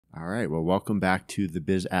All right. Well, welcome back to the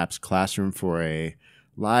Biz Apps Classroom for a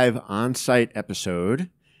live on-site episode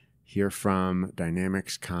here from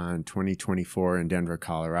DynamicsCon 2024 in Denver,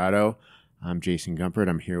 Colorado. I'm Jason Gumpert.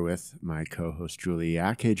 I'm here with my co-host, Julie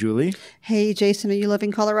Yak. Hey, Julie. Hey, Jason. Are you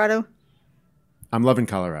loving Colorado? I'm loving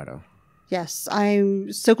Colorado. Yes.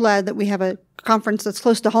 I'm so glad that we have a conference that's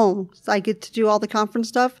close to home. So I get to do all the conference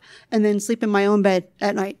stuff and then sleep in my own bed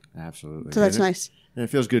at night. Absolutely. So that's nice. And it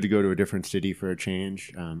feels good to go to a different city for a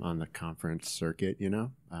change on the conference circuit, you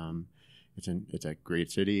know. It's a great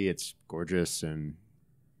city. It's gorgeous and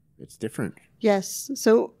it's different. Yes.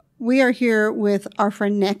 So we are here with our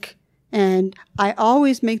friend Nick. And I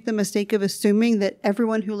always make the mistake of assuming that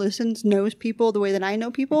everyone who listens knows people the way that I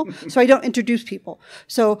know people. So I don't introduce people.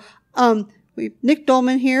 So we Nick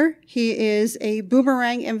Doelman here. He is a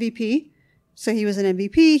Boomerang MVP. So he was an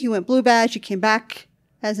MVP. He went Blue Badge. He came back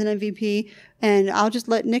as an MVP. And I'll just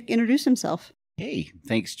let Nick introduce himself. Hey,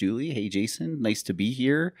 thanks, Julie. Hey, Jason. Nice to be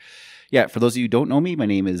here. Yeah, for those of you who don't know me, my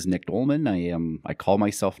name is Nick Doelman. I call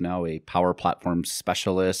myself now a Power Platform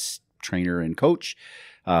specialist, trainer, and coach.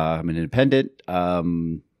 I'm an independent. Back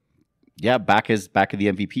at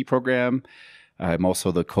the MVP program. I'm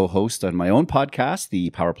also the co-host on my own podcast,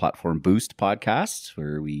 the Power Platform Boost podcast,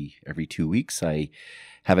 where every 2 weeks I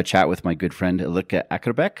have a chat with my good friend Ulrike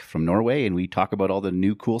Akkerbeck from Norway, and we talk about all the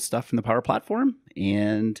new cool stuff in the Power Platform.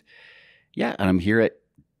 And I'm here at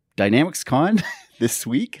DynamicsCon this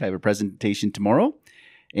week. I have a presentation tomorrow,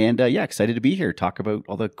 and excited to be here, talk about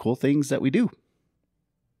all the cool things that we do.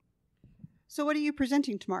 So what are you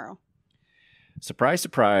presenting tomorrow? Surprise,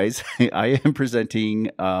 surprise. I am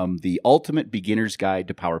presenting the Ultimate Beginner's Guide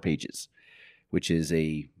to Power Pages, which is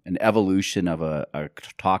an evolution of a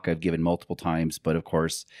talk I've given multiple times. But of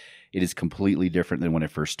course, it is completely different than when I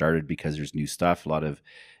first started because there's new stuff, a lot of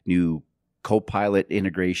new Copilot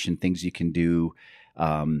integration, things you can do.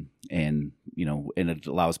 And it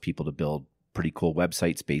allows people to build pretty cool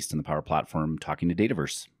websites based on the Power Platform, talking to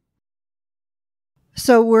Dataverse.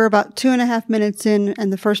 So we're about 2.5 minutes in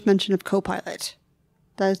and the first mention of Copilot.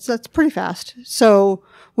 That's pretty fast. So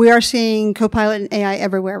we are seeing Copilot and AI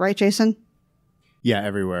everywhere, right, Jason? Yeah,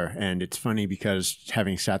 everywhere. And it's funny because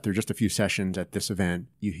having sat through just a few sessions at this event,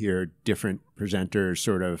 you hear different presenters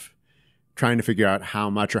sort of trying to figure out how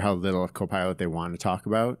much or how little Copilot they want to talk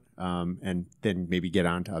about, and then maybe get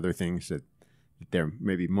on to other things that they're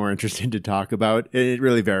maybe more interested to talk about. It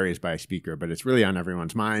really varies by speaker, but it's really on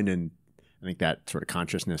everyone's mind. And I think that sort of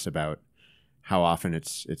consciousness about how often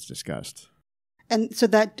it's discussed. And so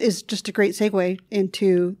that is just a great segue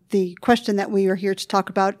into the question that we are here to talk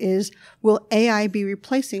about is, will AI be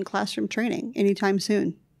replacing classroom training anytime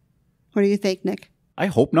soon? What do you think, Nick? I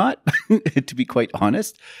hope not, to be quite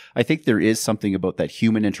honest. I think there is something about that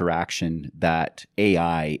human interaction that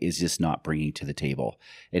AI is just not bringing to the table.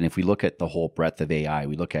 And if we look at the whole breadth of AI,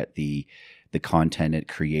 we look at the content it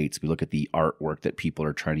creates, we look at the artwork that people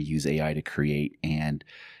are trying to use AI to create and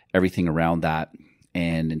everything around that.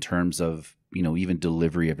 And in terms of, even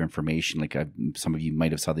delivery of information, like some of you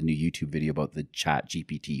might have saw the new YouTube video about the Chat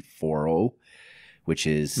GPT 4.0, which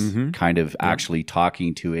is kind of actually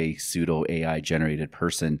talking to a pseudo AI generated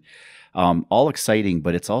person. All exciting,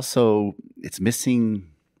 but it's missing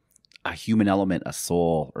a human element, a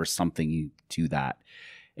soul or something to that.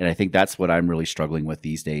 And I think that's what I'm really struggling with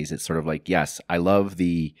these days. It's sort of like, yes, I love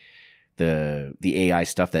the AI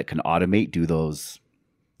stuff that can automate, do those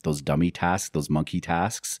dummy tasks, those monkey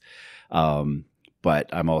tasks. But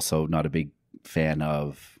I'm also not a big fan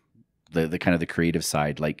of the kind of the creative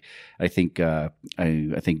side. Like I think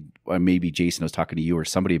maybe Jason was talking to you or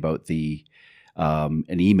somebody about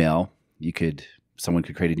an email. Someone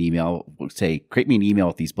could create an email, say, create me an email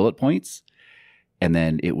with these bullet points, and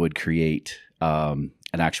then it would create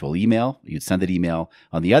an actual email. You'd send that email.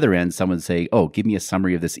 On the other end, someone would say, oh, give me a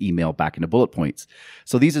summary of this email back into bullet points.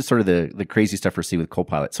 So these are sort of the crazy stuff we're seeing with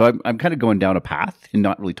Copilot. So I'm kind of going down a path and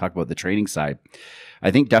not really talk about the training side.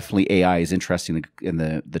 I think definitely AI is interesting in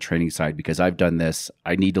the training side because I've done this.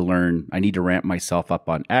 I need to learn. I need to ramp myself up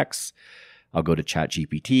on X. I'll go to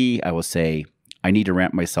ChatGPT. I will say, I need to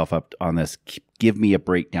ramp myself up on this. Give me a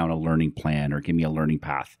breakdown, a learning plan, or give me a learning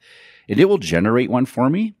path. And it will generate one for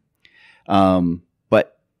me.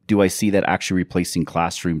 But do I see that actually replacing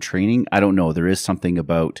classroom training? I don't know. There is something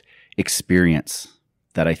about experience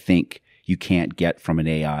that I think you can't get from an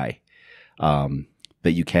AI,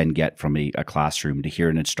 that you can get from a classroom, to hear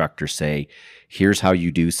an instructor say, here's how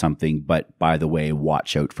you do something, but by the way,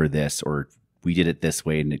 watch out for this, or we did it this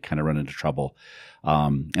way and it kind of run into trouble.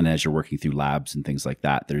 And as you're working through labs and things like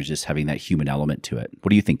that, there's just having that human element to it. What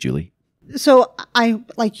do you think, Julie? So I,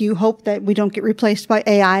 like you, hope that we don't get replaced by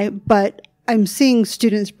AI, but I'm seeing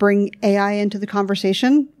students bring AI into the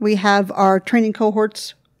conversation. We have our training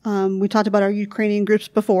cohorts. We talked about our Ukrainian groups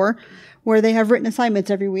before, where they have written assignments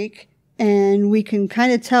every week. And we can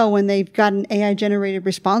kind of tell when they've got an AI-generated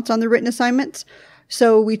response on the written assignments.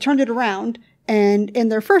 So we turned it around. And in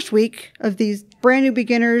their first week of these brand new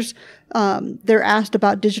beginners, they're asked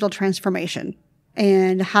about digital transformation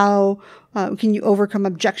and how can you overcome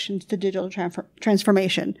objections to digital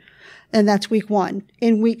transformation. And that's week 1.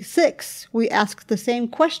 In week 6, we ask the same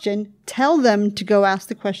question, tell them to go ask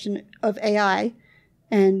the question of AI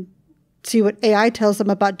and see what AI tells them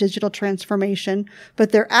about digital transformation.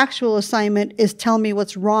 But their actual assignment is tell me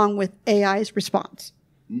what's wrong with AI's response.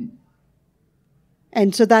 Mm.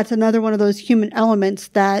 And so that's another one of those human elements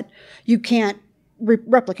that you can't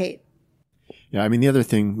replicate. Yeah, I mean, the other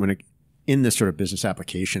thing in this sort of business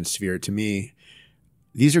application sphere, to me,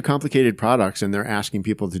 these are complicated products and they're asking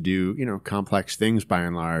people to do, complex things by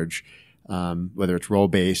and large, whether it's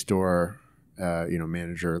role-based or,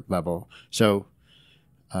 manager level. So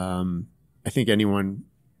I think anyone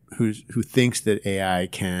who thinks that AI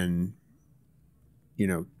can,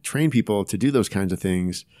 train people to do those kinds of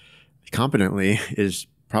things competently is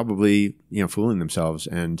probably, fooling themselves.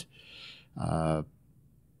 And,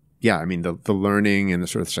 I mean, the learning and the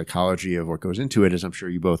sort of psychology of what goes into it, as I'm sure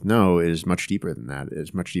you both know, is much deeper than that.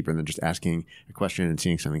 It's much deeper than just asking a question and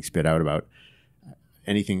seeing something spit out about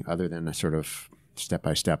anything other than a sort of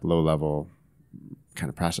step-by-step, low-level kind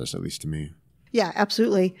of process, at least to me. Yeah,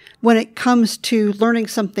 absolutely. When it comes to learning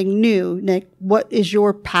something new, Nick, what is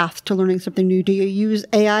your path to learning something new? Do you use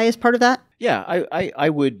AI as part of that? Yeah, I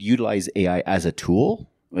would utilize AI as a tool.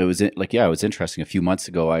 It was interesting. A few months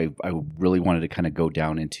ago, I really wanted to kind of go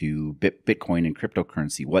down into Bitcoin and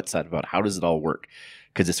cryptocurrency. What's that about? How does it all work?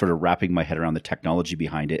 Because it's sort of wrapping my head around the technology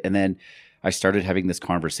behind it. And then I started having this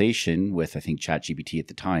conversation with, I think, ChatGPT at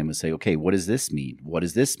the time, and say, okay, what does this mean? What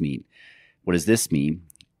does this mean? What does this mean?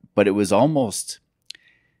 But it was almost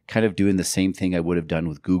kind of doing the same thing I would have done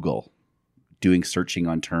with Google, doing searching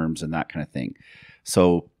on terms and that kind of thing.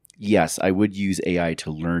 So yes, I would use AI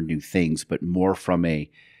to learn new things, but more from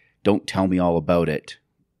don't tell me all about it.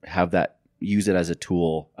 Use it as a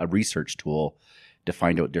tool, a research tool to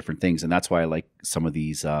find out different things. And that's why I like some of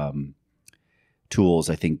these tools.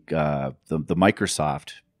 I think the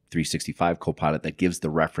Microsoft 365 Copilot that gives the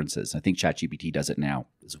references. I think ChatGPT does it now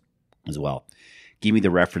as well. Give me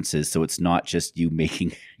the references so it's not just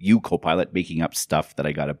you Copilot making up stuff that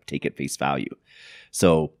I got to take at face value.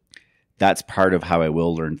 So that's part of how I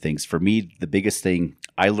will learn things. For me, the biggest thing,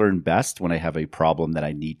 I learn best when I have a problem that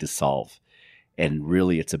I need to solve. And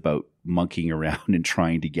really it's about monkeying around and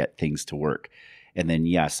trying to get things to work. And then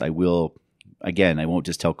yes, I will, again, I won't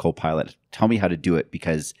just tell Copilot, tell me how to do it,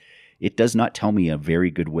 because it does not tell me a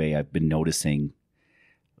very good way. I've been noticing,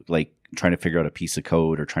 like trying to figure out a piece of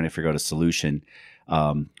code or trying to figure out a solution.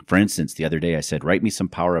 For instance, the other day I said, write me some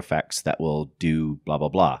power effects that will do blah, blah,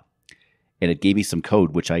 blah. And it gave me some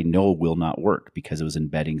code, which I know will not work because it was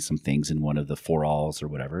embedding some things in one of the for alls or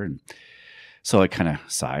whatever. And so I kind of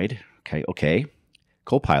sighed. Okay,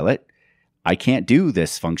 Copilot, I can't do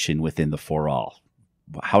this function within the for all.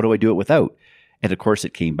 How do I do it without? And of course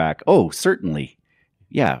it came back, oh, certainly.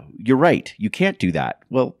 Yeah, you're right. You can't do that.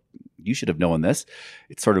 Well, you should have known this.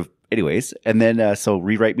 It's sort of, anyways. And then, so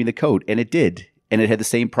rewrite me the code. And it did. And it had the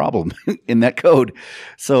same problem in that code.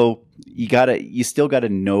 So you still gotta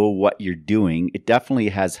know what you're doing. It definitely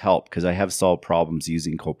has helped because I have solved problems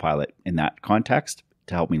using Copilot in that context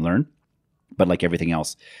to help me learn. But like everything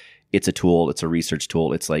else, it's a tool. It's a research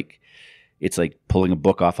tool. It's like pulling a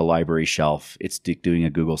book off a library shelf. It's doing a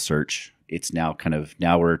Google search. It's now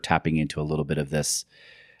we're tapping into a little bit of this,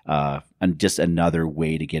 and just another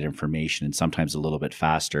way to get information, and sometimes a little bit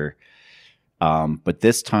faster. But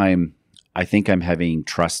this time, I think I'm having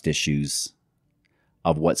trust issues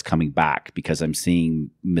of what's coming back because I'm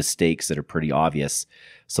seeing mistakes that are pretty obvious.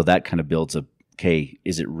 So that kind of builds okay,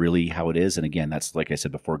 is it really how it is? And again, that's like I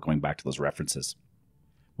said before, going back to those references.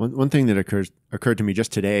 One thing that occurred to me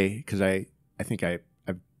just today, because I think I've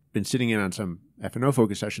been sitting in on some F&O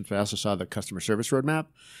focus sessions, but I also saw the customer service roadmap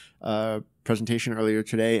presentation earlier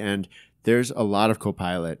today, and there's a lot of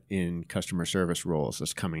Copilot in customer service roles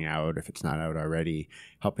that's coming out, if it's not out already,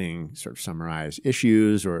 helping sort of summarize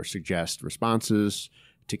issues or suggest responses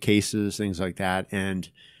to cases, things like that. And,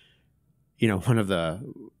 one of the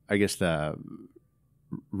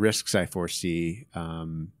risks I foresee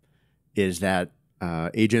is that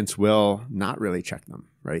agents will not really check them,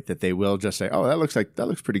 right? That they will just say, "Oh, that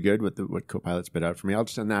looks pretty good with what Copilot spit out for me. I'll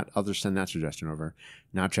just send that suggestion over,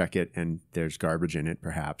 not check it, and there's garbage in it,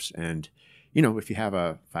 perhaps." And if you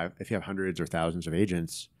have hundreds or thousands of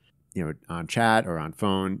agents, on chat or on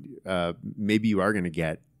phone, maybe you are going to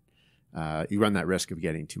get, you run that risk of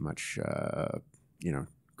getting too much,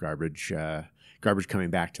 garbage coming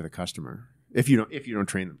back to the customer if you don't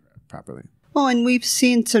train them properly. Well, and we've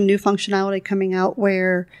seen some new functionality coming out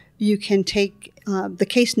where you can take the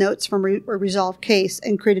case notes from a resolved case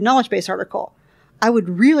and create a knowledge base article. I would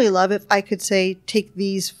really love if I could say, take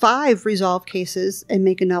these 5 resolved cases and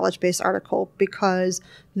make a knowledge base article, because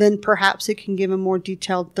then perhaps it can give a more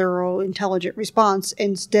detailed, thorough, intelligent response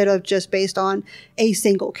instead of just based on a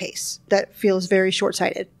single case that feels very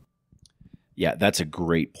short-sighted. Yeah, that's a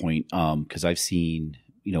great point. Because I've seen,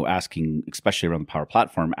 asking, especially around the Power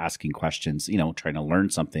Platform, asking questions, trying to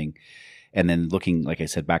learn something, and then looking, like I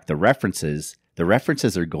said, back the references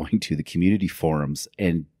are going to the community forums.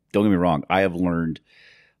 And don't get me wrong, I have learned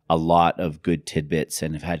a lot of good tidbits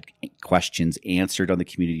and have had questions answered on the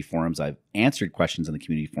community forums. I've answered questions on the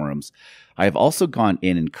community forums. I have also gone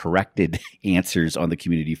in and corrected answers on the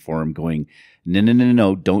community forum going,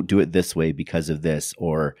 no, don't do it this way because of this,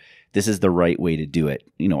 or this is the right way to do it.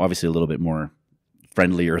 Obviously a little bit more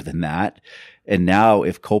friendlier than that. And now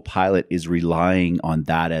if Copilot is relying on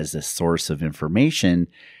that as a source of information,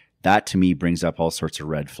 that to me brings up all sorts of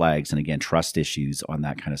red flags and, again, trust issues on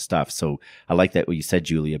that kind of stuff. So I like that what you said,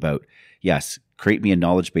 Julie, about, yes, create me a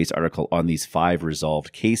knowledge base article on these 5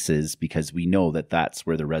 resolved cases, because we know that that's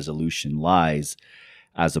where the resolution lies,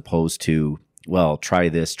 as opposed to, well, try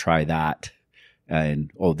this, try that,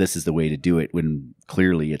 and, oh, this is the way to do it, when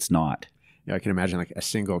clearly it's not. Yeah, I can imagine like a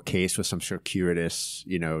single case with some circuitous,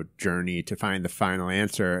 journey to find the final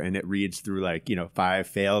answer, and it reads through 5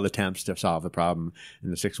 failed attempts to solve the problem,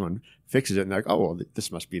 and the 6th one fixes it, and like, oh, well,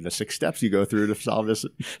 this must be the 6 steps you go through to solve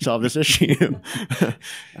this issue.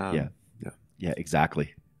 Yeah,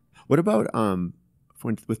 exactly. What about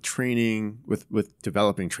with training, with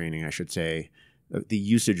developing training, I should say, the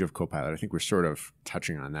usage of Copilot? I think we're sort of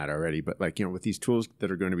touching on that already, but with these tools that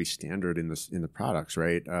are going to be standard in the products,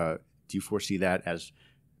 right? Do you foresee that as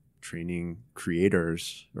training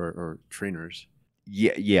creators or trainers?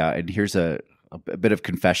 Yeah. And here's a bit of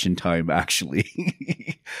confession time,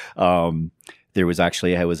 actually. There was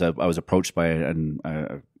actually, I was approached by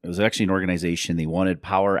it was actually an organization. They wanted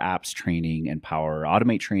Power Apps training and Power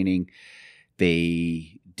Automate training.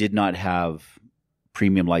 They did not have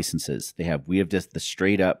premium licenses. We have just the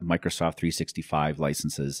straight up Microsoft 365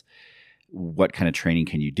 licenses. What kind of training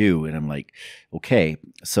can you do? And I'm like, okay.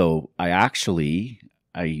 So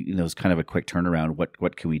it was kind of a quick turnaround.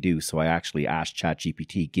 What can we do? So I actually asked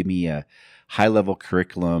ChatGPT, give me a high level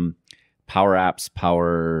curriculum, Power Apps,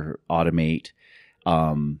 Power Automate,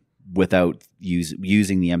 without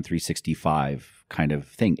using the M365 kind of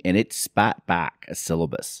thing. And it spat back a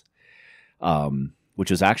syllabus, which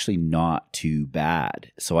was actually not too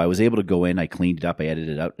bad. So I was able to go in, I cleaned it up, I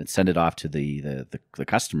edited it out, and send it off to the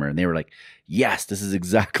customer, and they were like, "Yes, this is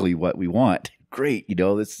exactly what we want. Great,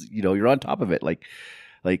 this, you're on top of it."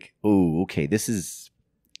 Like, oh, okay, this is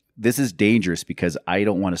dangerous, because I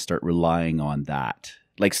don't want to start relying on that.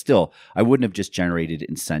 Still, I wouldn't have just generated it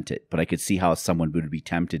and sent it, but I could see how someone would be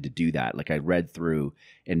tempted to do that. I read through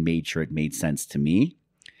and made sure it made sense to me,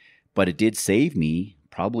 but it did save me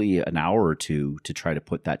probably an hour or 2 to try to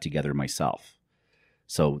put that together myself.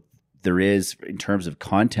 So there is, in terms of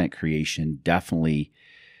content creation, definitely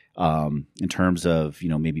in terms of,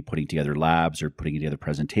 maybe putting together labs or putting together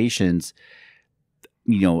presentations,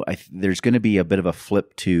 there's going to be a bit of a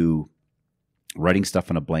flip to writing stuff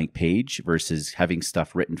on a blank page versus having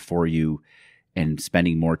stuff written for you and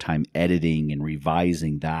spending more time editing and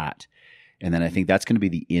revising that. And then I think that's going to be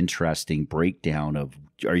the interesting breakdown of,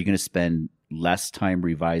 are you going to spend less time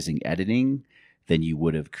revising editing than you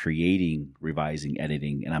would have creating, revising,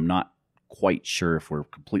 editing? And I'm not quite sure if we're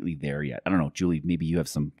completely there yet. I don't know, Julie, maybe you have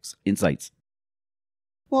some insights.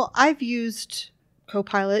 Well, I've used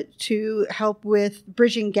Copilot to help with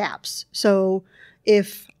bridging gaps. So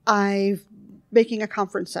if I'm making a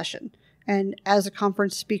conference session, and as a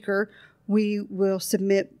conference speaker, we will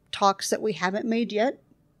submit talks that we haven't made yet,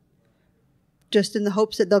 just in the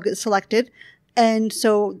hopes that they'll get selected. And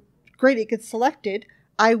so, great, it gets selected.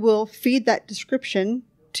 I will feed that description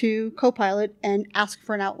to Copilot and ask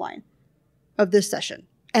for an outline of this session,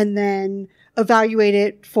 and then evaluate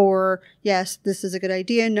it for, yes, this is a good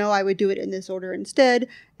idea. No, I would do it in this order instead,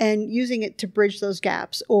 and using it to bridge those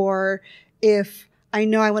gaps. Or if I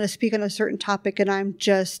know I want to speak on a certain topic and I'm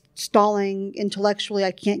just stalling intellectually,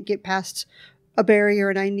 I can't get past a barrier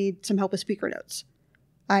and I need some help with speaker notes,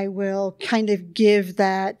 I will kind of give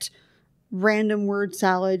that random word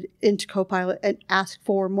salad into Copilot and ask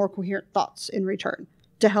for more coherent thoughts in return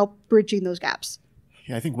to help bridging those gaps.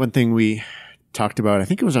 Yeah, I think one thing we talked about, I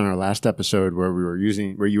think it was on our last episode where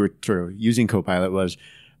you were sort of using Copilot was,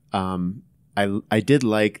 I did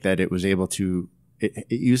like that it was able to, it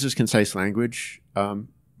uses concise language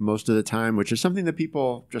most of the time, which is something that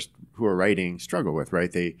people just who are writing struggle with,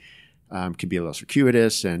 right? They can be a little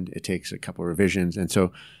circuitous and it takes a couple of revisions. And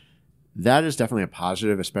so that is definitely a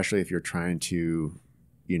positive, especially if you're trying to,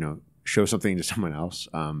 show something to someone else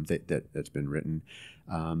that's been written.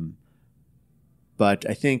 But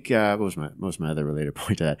I think what was my other related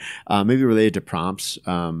point to that? Maybe related to prompts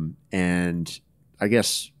and I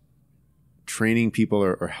guess training people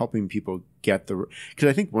or helping people get because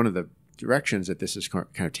I think one of the directions that this is kind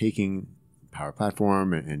of taking Power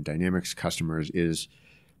Platform and Dynamics customers is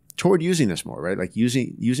toward using this more, right? Like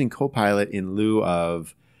using Copilot in lieu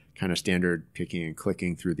of kind of standard picking and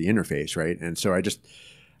clicking through the interface, right? And so I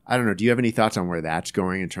don't know, do you have any thoughts on where that's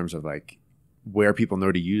going in terms of like where people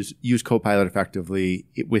know to use Copilot effectively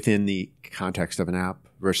within the context of an app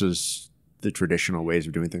versus the traditional ways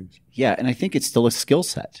of doing things? Yeah, and I think it's still a skill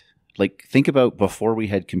set. Like think about before we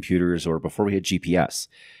had computers or before we had GPS,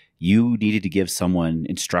 you needed to give someone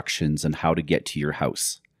instructions on how to get to your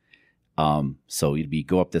house. So you'd be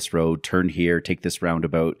go up this road, turn here, take this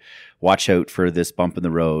roundabout, watch out for this bump in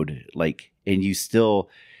the road. And you still,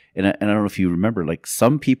 and I don't know if you remember, like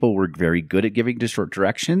some people were very good at giving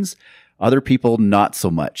directions. Other people, not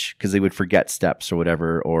so much because they would forget steps or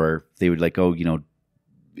whatever, or they would we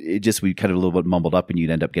kind of a little bit mumbled up and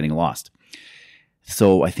you'd end up getting lost.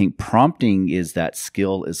 So I think prompting is that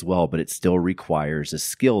skill as well, but it still requires a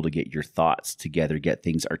skill to get your thoughts together, get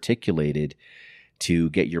things articulated,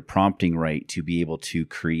 to get your prompting right, to be able to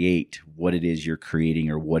create what it is you're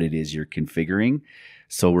creating or what it is you're configuring.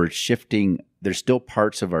 So we're shifting. There's still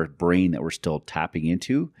parts of our brain that we're still tapping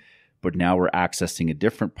into, but now we're accessing a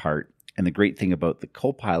different part. And the great thing about the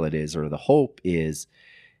Copilot is, or the hope is,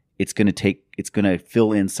 it's going to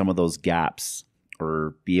fill in some of those gaps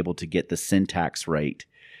or be able to get the syntax right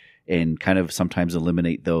and kind of sometimes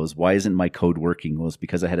eliminate those. Why isn't my code working? Well, it's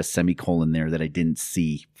because I had a semicolon there that I didn't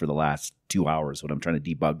see for the last 2 hours when I'm trying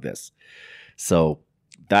to debug this. So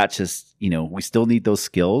that's just, we still need those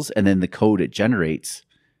skills. And then the code it generates,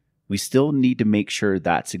 we still need to make sure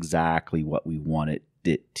that's exactly what we want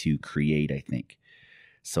it to create, I think.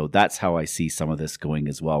 So that's how I see some of this going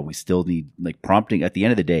as well. We still need prompting. At the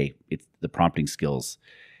end of the day, it's the prompting skills.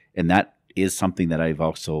 And that is something that I've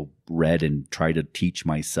also read and tried to teach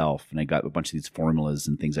myself. And I got a bunch of these formulas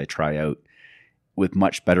and things I try out with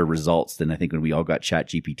much better results than I think when we all got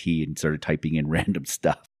ChatGPT and started typing in random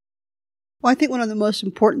stuff. Well, I think one of the most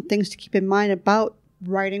important things to keep in mind about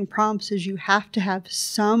writing prompts is you have to have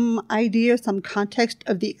some idea, some context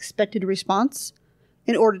of the expected response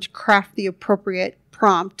in order to craft the appropriate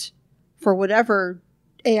prompt for whatever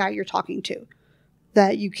AI you're talking to.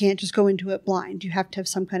 That you can't just go into it blind. You have to have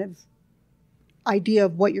some kind of idea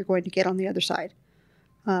of what you're going to get on the other side.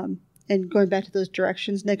 And going back to those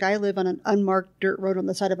directions, Nick, I live on an unmarked dirt road on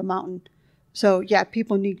the side of a mountain. So yeah,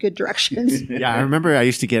 people need good directions. Yeah, I remember I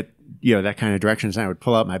used to get, that kind of directions, and I would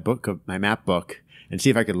pull out my map book and see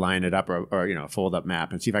if I could line it up or fold up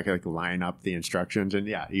map and see if I could line up the instructions. And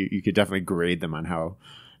yeah, you could definitely grade them on how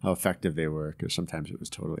effective they were, because sometimes it was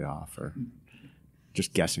totally off or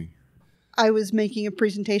just guessing. I was making a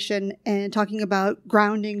presentation and talking about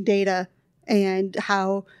grounding data and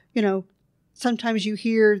how, sometimes you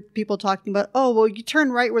hear people talking about, oh, well, you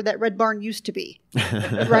turn right where that red barn used to be,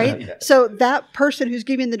 right? Yeah. So that person who's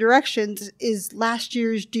giving the directions is last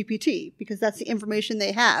year's GPT because that's the information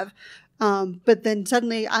they have. But then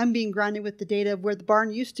suddenly I'm being grounded with the data of where the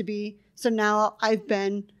barn used to be. So now I've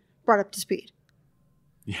been brought up to speed.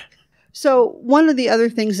 Yeah. So one of the other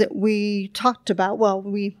things that we talked about,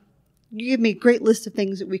 you gave me a great list of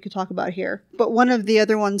things that we could talk about here. But one of the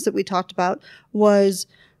other ones that we talked about was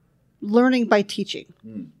learning by teaching.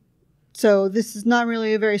 So this is not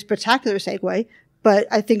really a very spectacular segue, but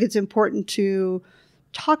I think it's important to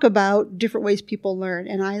talk about different ways people learn.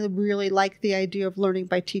 And I really like the idea of learning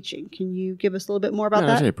by teaching. Can you give us a little bit more about that?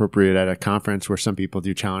 That's appropriate at a conference where some people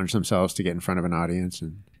do challenge themselves to get in front of an audience.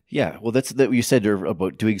 And yeah, well, that's what you said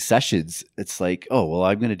about doing sessions. It's like, oh, well,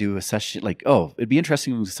 I'm going to do a session. Like, oh, it'd be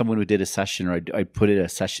interesting if someone who did a session, or I'd put a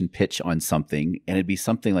session pitch on something, and it'd be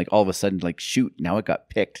something like all of a sudden, like, shoot, now it got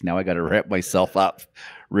picked. Now I got to wrap myself up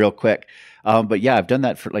real quick. But yeah, I've done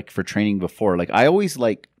that for training before. Like, I always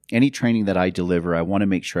like any training that I deliver, I want to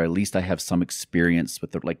make sure at least I have some experience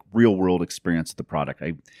with the real world experience of the product.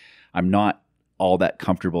 I'm not all that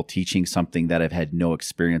comfortable teaching something that I've had no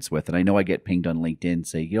experience with. And I know I get pinged on LinkedIn and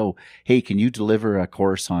say, hey, can you deliver a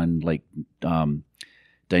course on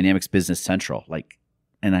Dynamics Business Central? Like,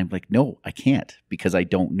 And I'm like, no, I can't because I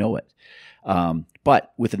don't know it.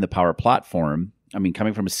 But within the Power Platform, I mean,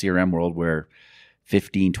 coming from a CRM world where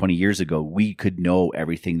 15, 20 years ago, we could know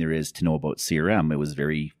everything there is to know about CRM. It was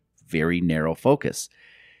very, very narrow focus.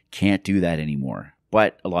 Can't do that anymore.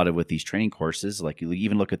 But a lot of with these training courses, like you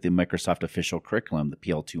even look at the Microsoft official curriculum, the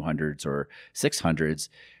PL200s or 600s,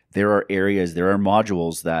 there are areas, there are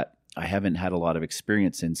modules that I haven't had a lot of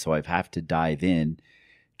experience in. So I've have to dive in,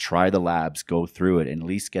 try the labs, go through it, and at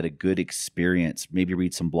least get a good experience, maybe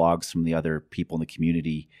read some blogs from the other people in the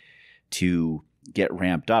community to get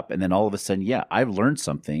ramped up. And then all of a sudden, yeah, I've learned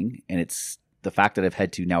something. And it's the fact that I've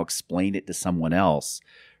had to now explain it to someone else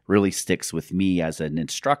really sticks with me as an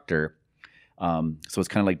instructor. So it's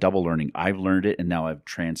kind of like double learning. I've learned it and now I've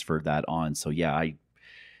transferred that on. So yeah,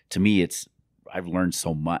 to me, I've learned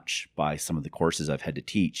so much by some of the courses I've had to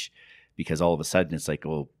teach, because all of a sudden it's like,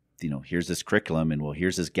 well, here's this curriculum and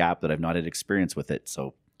here's this gap that I've not had experience with it.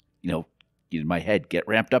 So, in my head, get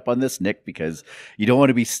ramped up on this, Nick, because you don't want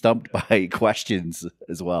to be stumped by questions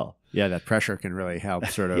as well. Yeah, that pressure can really help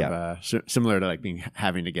sort of similar to like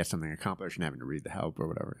having to get something accomplished and having to read the help or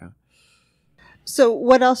whatever. Yeah. So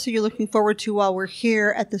what else are you looking forward to while we're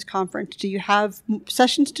here at this conference? Do you have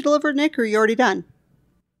sessions to deliver, Nick, or are you already done?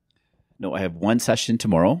 No, I have one session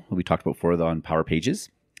tomorrow. We talked about before on Power Pages.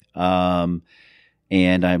 And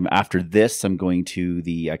after this, I'm going to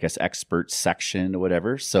the, I guess, expert section or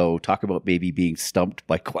whatever. So talk about maybe being stumped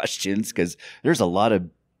by questions, because there's a lot of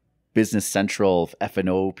Business Central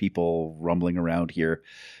F&O people rumbling around here.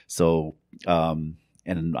 So, and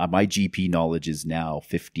my GP knowledge is now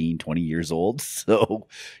 15, 20 years old. So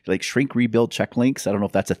like shrink, rebuild, check links. I don't know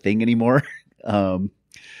if that's a thing anymore. So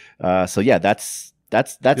yeah, that's You'll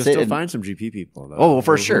it. Still And find some GP people, though. Oh,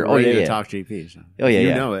 for sure. Oh, yeah. Talk GP. So Oh, yeah, you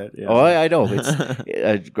yeah. know it. Yeah. Oh, I know.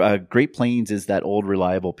 It's Great Plains is that old,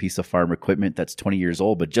 reliable piece of farm equipment that's 20 years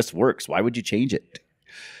old, but just works. Why would you change it?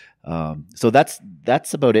 So that's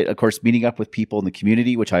about it. Of course, meeting up with people in the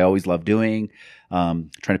community, which I always love doing.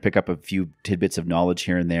 Trying to pick up a few tidbits of knowledge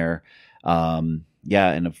here and there.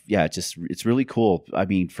 It's really cool. I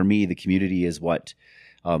mean, for me, the community is what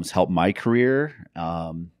has helped my career,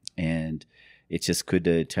 and it's just good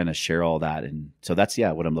to kind of share all that. And so that's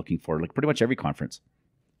what I'm looking for. Like pretty much every conference.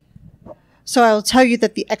 So I'll tell you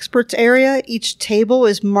that the experts area, each table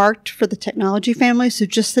is marked for the technology family. So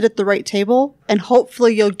just sit at the right table and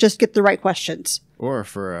hopefully you'll just get the right questions. Or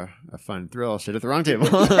for a fun thrill, sit at the wrong table.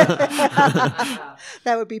 That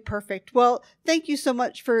would be perfect. Well, thank you so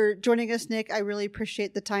much for joining us, Nick. I really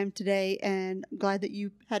appreciate the time today, and I'm glad that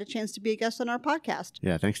you had a chance to be a guest on our podcast.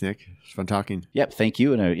 Yeah, thanks, Nick. It's fun talking. Yep, thank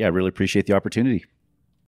you. And I really appreciate the opportunity.